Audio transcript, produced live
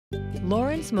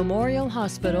Lawrence Memorial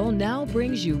Hospital now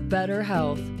brings you better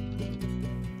health.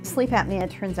 Sleep apnea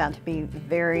turns out to be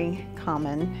very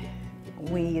common.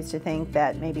 We used to think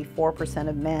that maybe 4%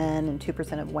 of men and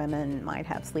 2% of women might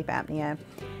have sleep apnea.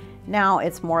 Now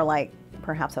it's more like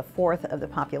perhaps a fourth of the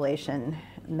population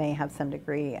may have some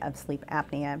degree of sleep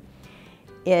apnea.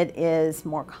 It is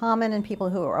more common in people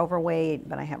who are overweight,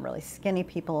 but I have really skinny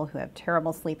people who have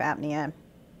terrible sleep apnea.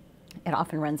 It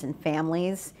often runs in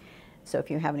families. So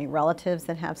if you have any relatives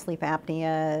that have sleep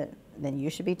apnea, then you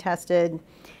should be tested.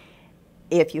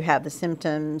 If you have the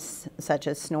symptoms such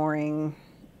as snoring,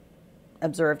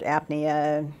 observed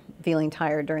apnea, feeling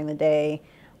tired during the day,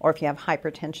 or if you have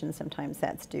hypertension, sometimes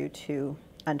that's due to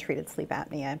untreated sleep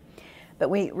apnea. But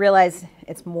we realize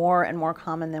it's more and more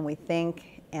common than we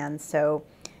think, and so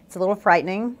it's a little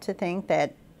frightening to think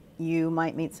that you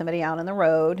might meet somebody out on the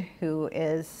road who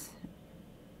is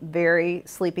very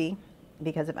sleepy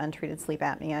because of untreated sleep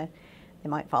apnea. They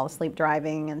might fall asleep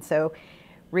driving, and so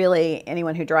really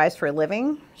anyone who drives for a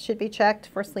living should be checked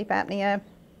for sleep apnea,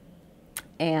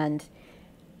 and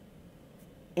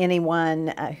anyone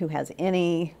who has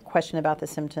any question about the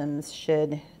symptoms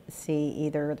should see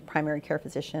either the primary care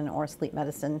physician or sleep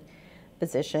medicine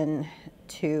physician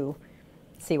to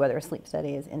see whether a sleep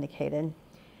study is indicated.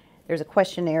 There's a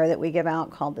questionnaire that we give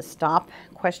out called the STOP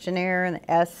questionnaire, and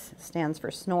the S stands for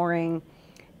snoring,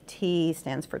 T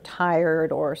stands for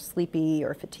tired or sleepy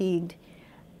or fatigued,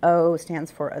 O stands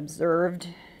for observed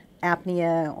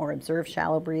apnea or observed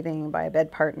shallow breathing by a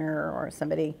bed partner or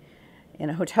somebody in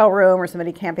a hotel room or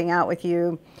somebody camping out with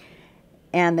you,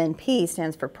 and then P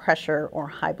stands for pressure or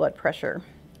high blood pressure.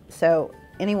 So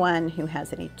anyone who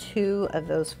has any two of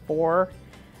those four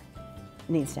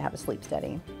needs to have a sleep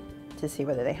study to see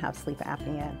whether they have sleep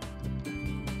apnea.